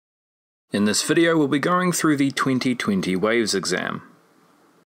In this video we'll be going through the 2020 Waves exam.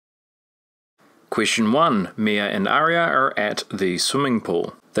 Question 1. Mia and Arya are at the swimming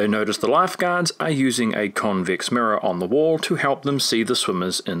pool. They notice the lifeguards are using a convex mirror on the wall to help them see the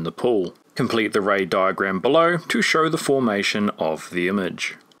swimmers in the pool. Complete the ray diagram below to show the formation of the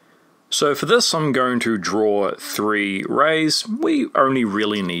image. So for this I'm going to draw 3 rays. We only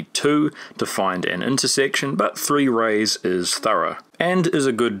really need 2 to find an intersection, but 3 rays is thorough and is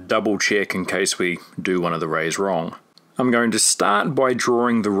a good double check in case we do one of the rays wrong. I'm going to start by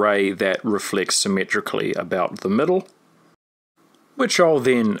drawing the ray that reflects symmetrically about the middle, which I'll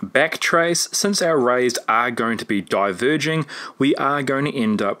then backtrace. Since our rays are going to be diverging, we are going to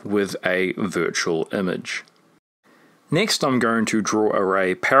end up with a virtual image. Next I'm going to draw a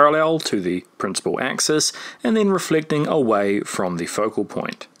ray parallel to the principal axis and then reflecting away from the focal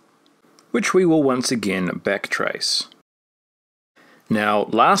point, which we will once again backtrace. Now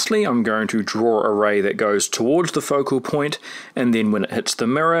lastly I'm going to draw a ray that goes towards the focal point, and then when it hits the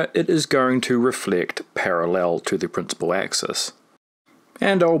mirror it is going to reflect parallel to the principal axis.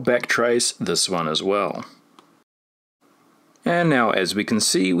 And I'll backtrace this one as well. And now as we can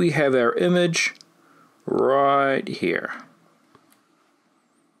see we have our image right here.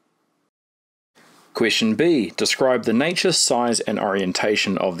 Question B. Describe the nature, size and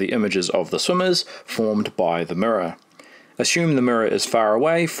orientation of the images of the swimmers formed by the mirror. Assume the mirror is far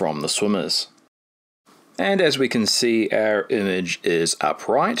away from the swimmers. And as we can see, our image is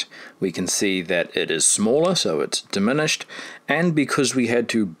upright. We can see that it is smaller, so it's diminished. And because we had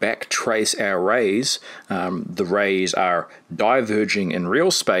to backtrace our rays, the rays are diverging in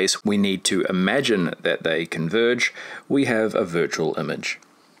real space. We need to imagine that they converge. We have a virtual image.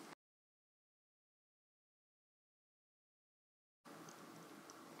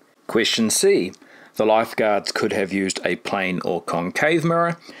 Question C. The lifeguards could have used a plane or concave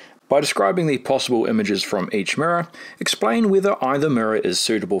mirror. By describing the possible images from each mirror, explain whether either mirror is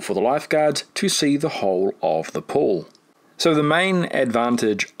suitable for the lifeguards to see the whole of the pool. So the main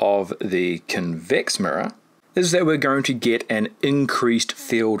advantage of the convex mirror is that we're going to get an increased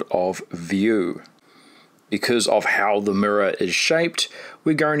field of view. Because of how the mirror is shaped,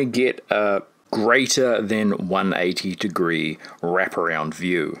 we're going to get a greater than 180-degree wraparound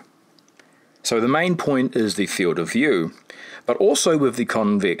view. So the main point is the field of view. But also with the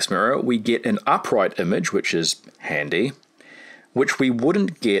convex mirror we get an upright image, which is handy, which we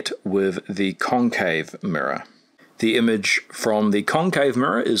wouldn't get with the concave mirror. The image from the concave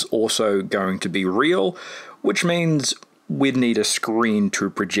mirror is also going to be real, which means we'd need a screen to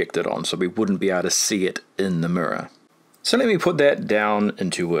project it on, so we wouldn't be able to see it in the mirror. So let me put that down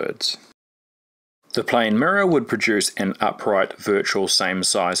into words. The plane mirror would produce an upright virtual same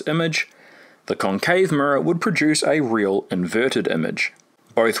size image. The concave mirror would produce a real inverted image.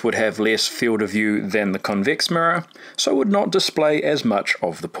 Both would have less field of view than the convex mirror, so would not display as much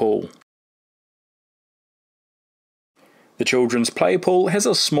of the pool. The children's play pool has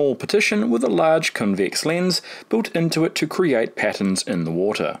a small partition with a large convex lens built into it to create patterns in the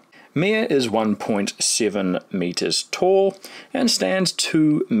water. Mia is 1.7 meters tall and stands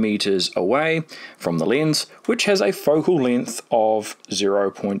 2 meters away from the lens, which has a focal length of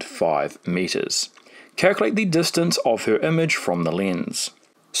 0.5 meters. Calculate the distance of her image from the lens.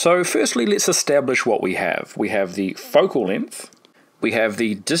 So firstly let's establish what we have. We have the focal length, we have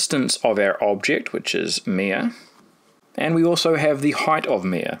the distance of our object, which is Mia, and we also have the height of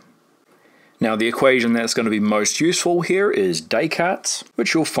Mia. Now the equation that's going to be most useful here is Descartes',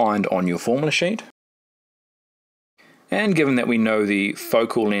 which you'll find on your formula sheet. And given that we know the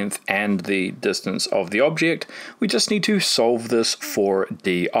focal length and the distance of the object, we just need to solve this for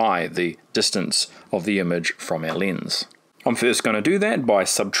di, the distance of the image from our lens. I'm first going to do that by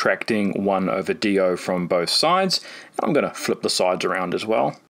subtracting 1 over do from both sides. I'm going to flip the sides around as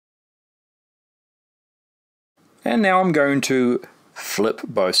well. And now I'm going to flip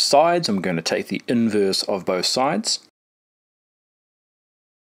both sides. I'm going to take the inverse of both sides.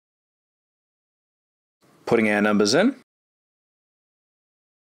 Putting our numbers in,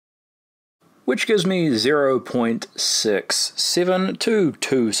 which gives me 0.67 to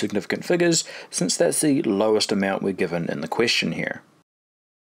 2 significant figures, since that's the lowest amount we're given in the question here.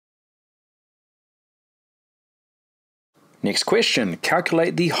 Next question,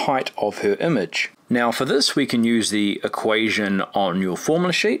 calculate the height of her image. Now for this we can use the equation on your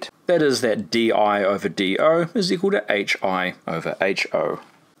formula sheet. That is that di over do is equal to hi over ho.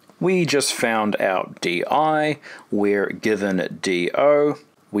 We just found out di, we're given do,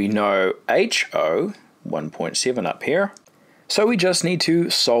 we know ho, 1.7 up here, so we just need to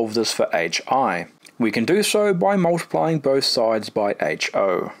solve this for hi. We can do so by multiplying both sides by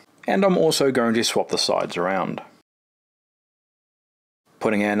ho. And I'm also going to swap the sides around.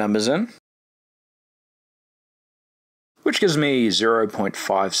 Putting our numbers in, which gives me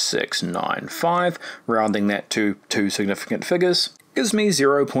 0.5695, rounding that to two significant figures, gives me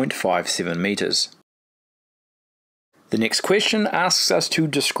 0.57 meters. The next question asks us to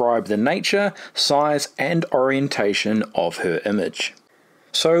describe the nature, size, and orientation of her image.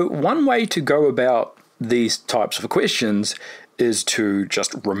 So one way to go about these types of questions is to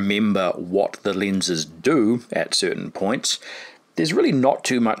just remember what the lenses do at certain points. There's really not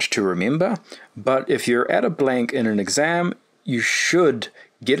too much to remember, but if you're at a blank in an exam, you should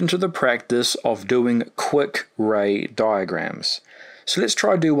get into the practice of doing quick ray diagrams. So let's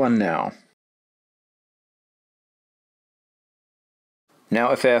try do one now.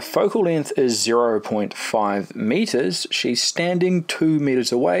 Now if our focal length is 0.5 meters, she's standing 2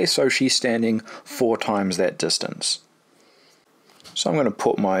 meters away, so she's standing 4 times that distance. So I'm going to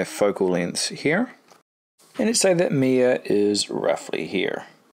put my focal length here. And let's say that Mia is roughly here.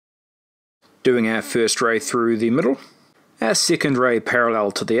 Doing our first ray through the middle, our second ray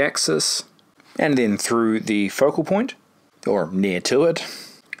parallel to the axis, and then through the focal point, or near to it,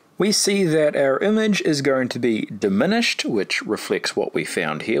 we see that our image is going to be diminished, which reflects what we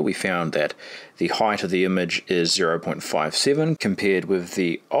found here. We found that the height of the image is 0.57 compared with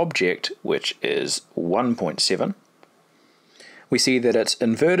the object, which is 1.7. We see that it's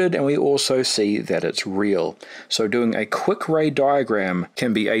inverted, and we also see that it's real. So doing a quick ray diagram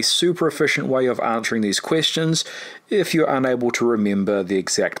can be a super efficient way of answering these questions if you're unable to remember the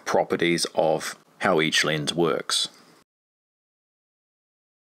exact properties of how each lens works.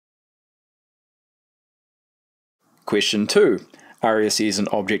 Question 2. Aria sees an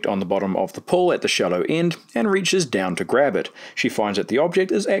object on the bottom of the pool at the shallow end and reaches down to grab it. She finds that the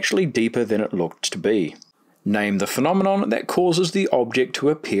object is actually deeper than it looked to be. Name the phenomenon that causes the object to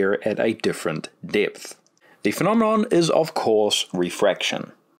appear at a different depth. The phenomenon is, of course,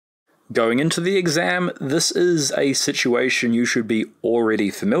 refraction. Going into the exam, this is a situation you should be already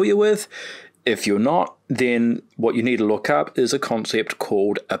familiar with. If you're not, then what you need to look up is a concept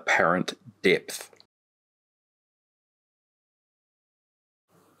called apparent depth.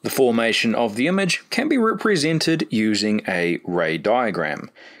 The formation of the image can be represented using a ray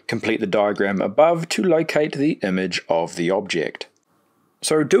diagram. Complete the diagram above to locate the image of the object.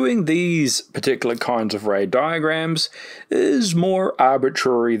 So doing these particular kinds of ray diagrams is more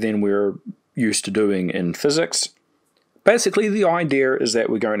arbitrary than we're used to doing in physics. Basically, the idea is that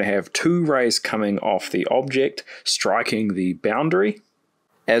we're going to have 2 rays coming off the object, striking the boundary.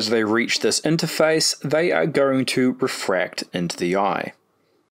 As they reach this interface, they are going to refract into the eye.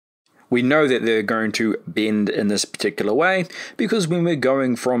 We know that they're going to bend in this particular way because when we're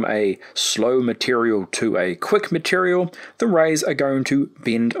going from a slow material to a quick material, the rays are going to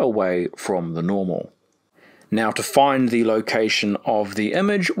bend away from the normal. Now to find the location of the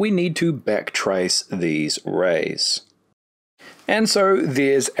image, we need to backtrace these rays. And so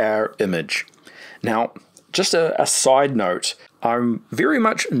there's our image. Now, just a side note, I'm very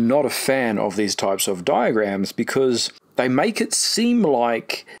much not a fan of these types of diagrams because they make it seem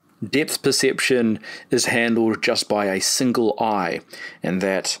like depth perception is handled just by a single eye, and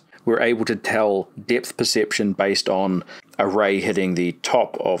that we're able to tell depth perception based on a ray hitting the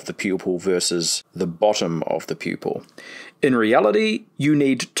top of the pupil versus the bottom of the pupil. In reality, you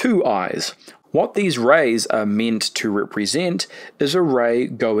need 2 eyes. What these rays are meant to represent is a ray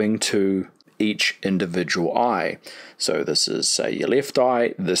going to each individual eye. So this is, say, your left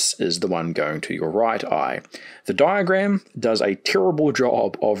eye, this is the one going to your right eye. The diagram does a terrible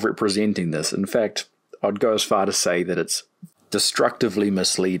job of representing this. In fact, I'd go as far to say that it's destructively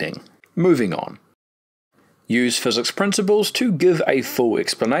misleading. Moving on. Use physics principles to give a full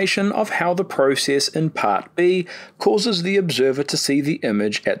explanation of how the process in Part B causes the observer to see the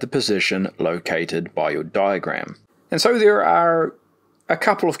image at the position located by your diagram. And so there are a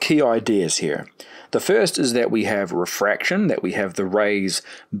couple of key ideas here. The first is that we have refraction, that we have the rays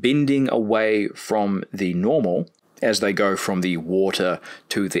bending away from the normal as they go from the water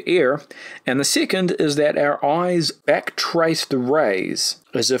to the air. And the second is that our eyes backtrace the rays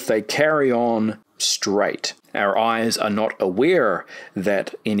as if they carry on straight. Our eyes are not aware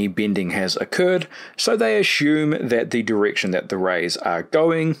that any bending has occurred, so they assume that the direction that the rays are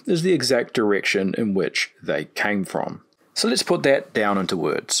going is the exact direction in which they came from. So let's put that down into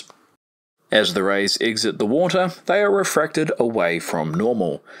words. As the rays exit the water, they are refracted away from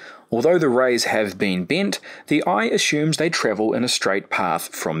normal. Although the rays have been bent, the eye assumes they travel in a straight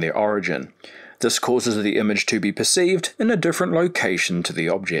path from their origin. This causes the image to be perceived in a different location to the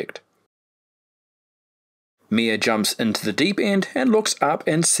object. Mia jumps into the deep end and looks up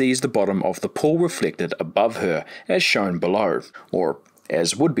and sees the bottom of the pool reflected above her, as shown below, or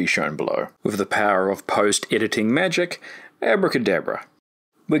as would be shown below. With the power of post-editing magic, abracadabra.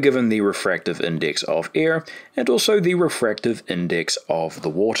 We're given the refractive index of air and also the refractive index of the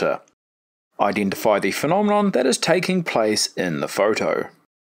water. Identify the phenomenon that is taking place in the photo.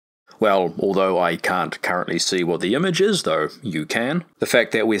 Well, although I can't currently see what the image is, though you can. The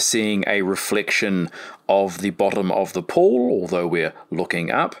fact that we're seeing a reflection of the bottom of the pool, although we're looking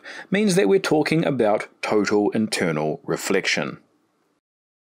up, means that we're talking about total internal reflection.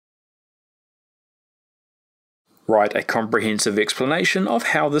 Write a comprehensive explanation of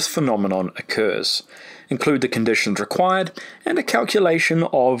how this phenomenon occurs. Include the conditions required and a calculation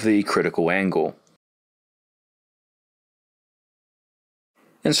of the critical angle.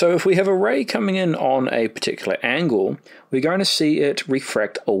 And so if we have a ray coming in on a particular angle, we're going to see it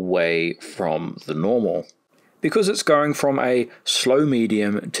refract away from the normal, because it's going from a slow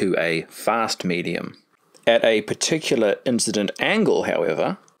medium to a fast medium. At a particular incident angle,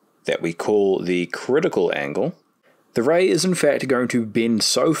 however, that we call the critical angle, the ray is in fact going to bend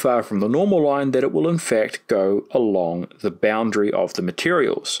so far from the normal line that it will in fact go along the boundary of the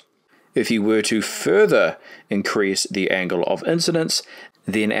materials. If you were to further increase the angle of incidence,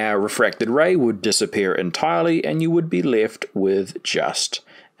 then our refracted ray would disappear entirely and you would be left with just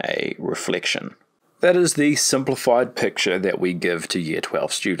a reflection. That is the simplified picture that we give to Year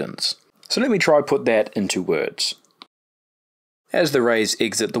 12 students. So let me try put that into words. As the rays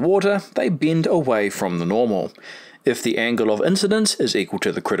exit the water, they bend away from the normal. If the angle of incidence is equal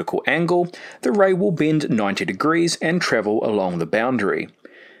to the critical angle, the ray will bend 90 degrees and travel along the boundary.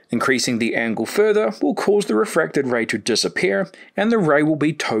 Increasing the angle further will cause the refracted ray to disappear and the ray will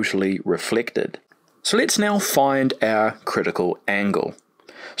be totally reflected. So let's now find our critical angle.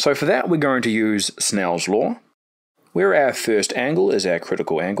 So for that we're going to use Snell's law, where our first angle is our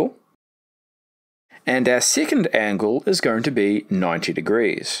critical angle, and our second angle is going to be 90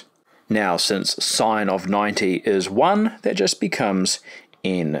 degrees. Now since sine of 90 is 1, that just becomes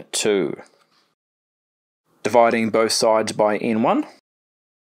n2. Dividing both sides by n1,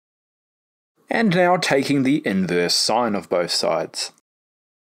 and now taking the inverse sine of both sides.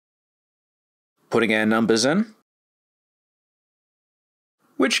 Putting our numbers in,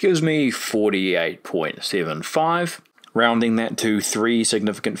 which gives me 48.75, rounding that to 3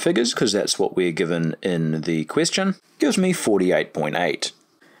 significant figures because that's what we're given in the question, gives me 48.8.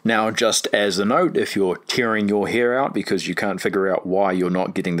 Now just as a note, if you're tearing your hair out because you can't figure out why you're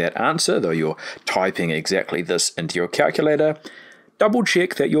not getting that answer, though you're typing exactly this into your calculator, double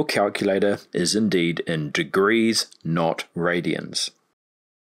check that your calculator is indeed in degrees, not radians.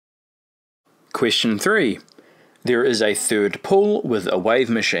 Question 3. There is a third pool with a wave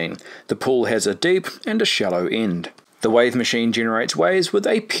machine. The pool has a deep and a shallow end. The wave machine generates waves with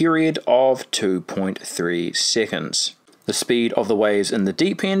a period of 2.3 seconds. The speed of the waves in the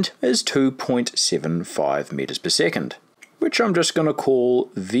deep end is 2.75 meters per second, which I'm just going to call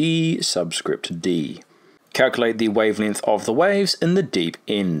V subscript D. Calculate the wavelength of the waves in the deep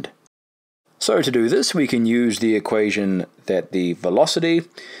end. So to do this, we can use the equation that the velocity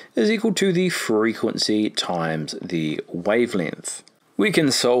is equal to the frequency times the wavelength. We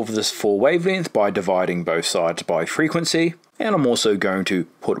can solve this for wavelength by dividing both sides by frequency, and I'm also going to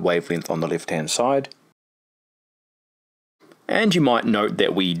put wavelength on the left-hand side. And you might note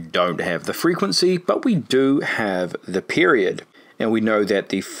that we don't have the frequency, but we do have the period. And we know that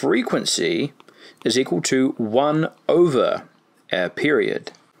the frequency is equal to 1 over our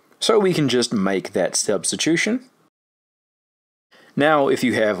period. So we can just make that substitution. Now if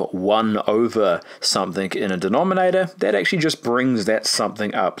you have 1 over something in a denominator, that actually just brings that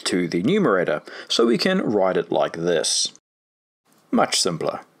something up to the numerator. So we can write it like this. Much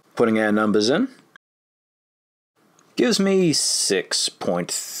simpler. Putting our numbers in gives me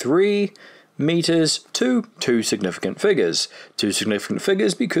 6.3 meters to 2 significant figures. 2 significant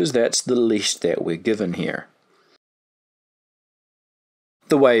figures because that's the least that we're given here.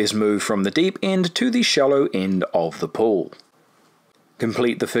 The waves move from the deep end to the shallow end of the pool.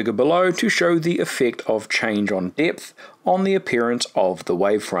 Complete the figure below to show the effect of change on depth on the appearance of the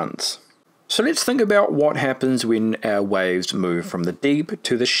wavefronts. So let's think about what happens when our waves move from the deep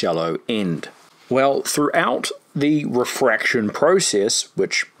to the shallow end. Well, throughout the refraction process,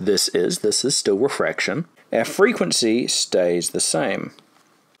 which this is still refraction, our frequency stays the same.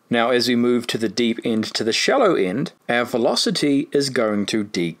 Now as we move to the deep end to the shallow end, our velocity is going to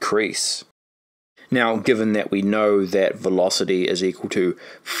decrease. Now given that we know that velocity is equal to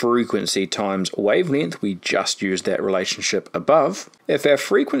frequency times wavelength, we just use that relationship above. If our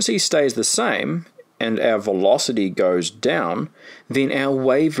frequency stays the same, and our velocity goes down, then our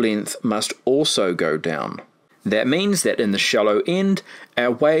wavelength must also go down. That means that in the shallow end,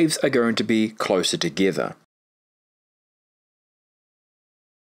 our waves are going to be closer together.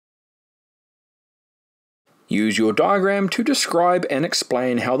 Use your diagram to describe and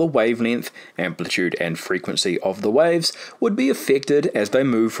explain how the wavelength, amplitude, and frequency of the waves would be affected as they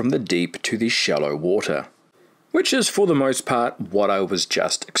move from the deep to the shallow water. Which is for the most part what I was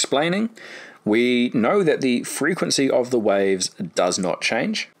just explaining. We know that the frequency of the waves does not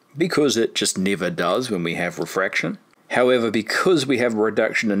change, because it just never does when we have refraction. However, because we have a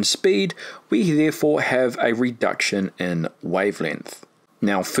reduction in speed, we therefore have a reduction in wavelength.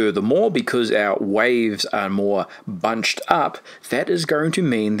 Now furthermore, because our waves are more bunched up, that is going to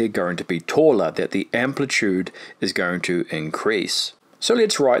mean they're going to be taller, that the amplitude is going to increase. So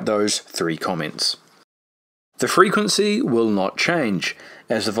let's write those 3 comments. The frequency will not change.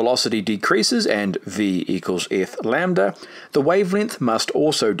 As the velocity decreases and v equals f lambda, the wavelength must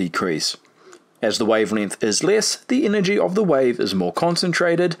also decrease. As the wavelength is less, the energy of the wave is more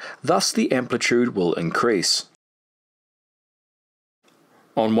concentrated, thus the amplitude will increase.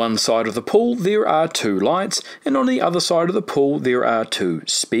 On one side of the pool there are 2 lights, and on the other side of the pool there are 2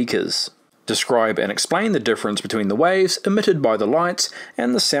 speakers. Describe and explain the difference between the waves emitted by the lights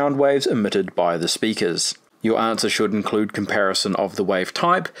and the sound waves emitted by the speakers. Your answer should include comparison of the wave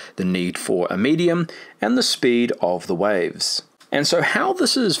type, the need for a medium, and the speed of the waves. And so how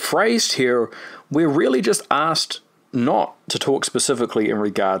this is phrased here, we're really just asked not to talk specifically in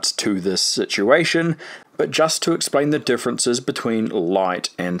regards to this situation, but just to explain the differences between light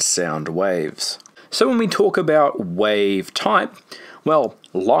and sound waves. So when we talk about wave type, well,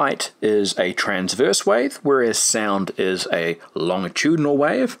 light is a transverse wave, whereas sound is a longitudinal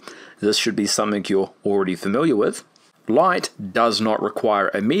wave. This should be something you're already familiar with. Light does not require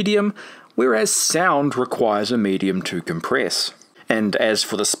a medium, whereas sound requires a medium to compress. And as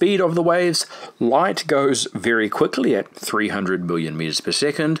for the speed of the waves, light goes very quickly at 300 million meters per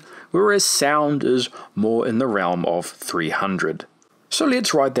second, whereas sound is more in the realm of 300. So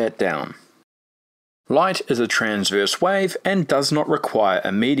let's write that down. Light is a transverse wave and does not require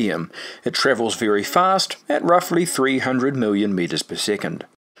a medium. It travels very fast at roughly 300 million meters per second.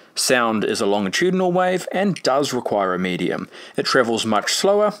 Sound is a longitudinal wave and does require a medium. It travels much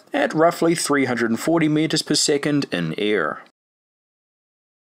slower at roughly 340 meters per second in air.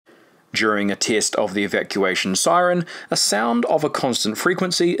 During a test of the evacuation siren, a sound of a constant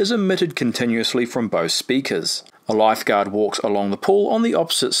frequency is emitted continuously from both speakers. A lifeguard walks along the pool on the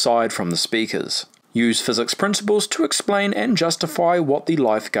opposite side from the speakers. Use physics principles to explain and justify what the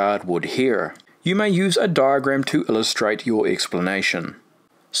lifeguard would hear. You may use a diagram to illustrate your explanation.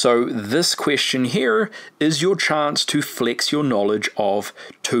 So this question here is your chance to flex your knowledge of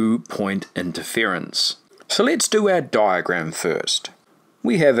 2-point interference. So let's do our diagram first.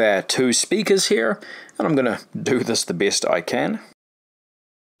 We have our 2 speakers here, and I'm going to do this the best I can.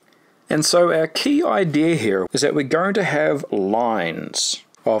 And so our key idea here is that we're going to have lines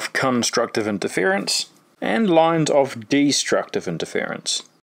of constructive interference and lines of destructive interference.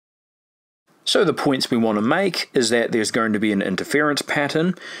 So the points we want to make is that there's going to be an interference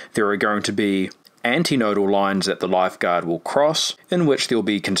pattern, there are going to be antinodal lines that the lifeguard will cross, in which there'll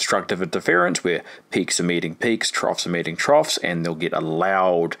be constructive interference where peaks are meeting peaks, troughs are meeting troughs, and they'll get a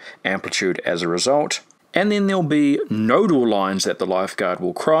loud amplitude as a result. And then there'll be nodal lines that the lifeguard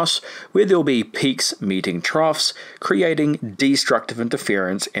will cross, where there'll be peaks meeting troughs, creating destructive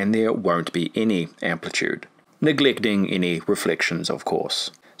interference, and there won't be any amplitude, neglecting any reflections, of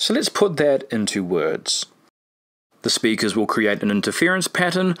course. So let's put that into words. The speakers will create an interference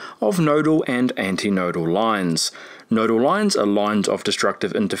pattern of nodal and antinodal lines. Nodal lines are lines of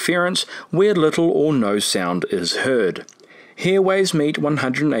destructive interference where little or no sound is heard. Here waves meet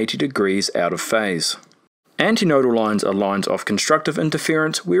 180 degrees out of phase. Antinodal lines are lines of constructive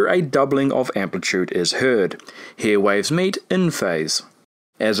interference where a doubling of amplitude is heard. Here waves meet in phase.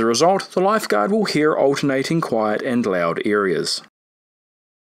 As a result, the lifeguard will hear alternating quiet and loud areas.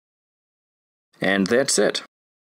 And that's it.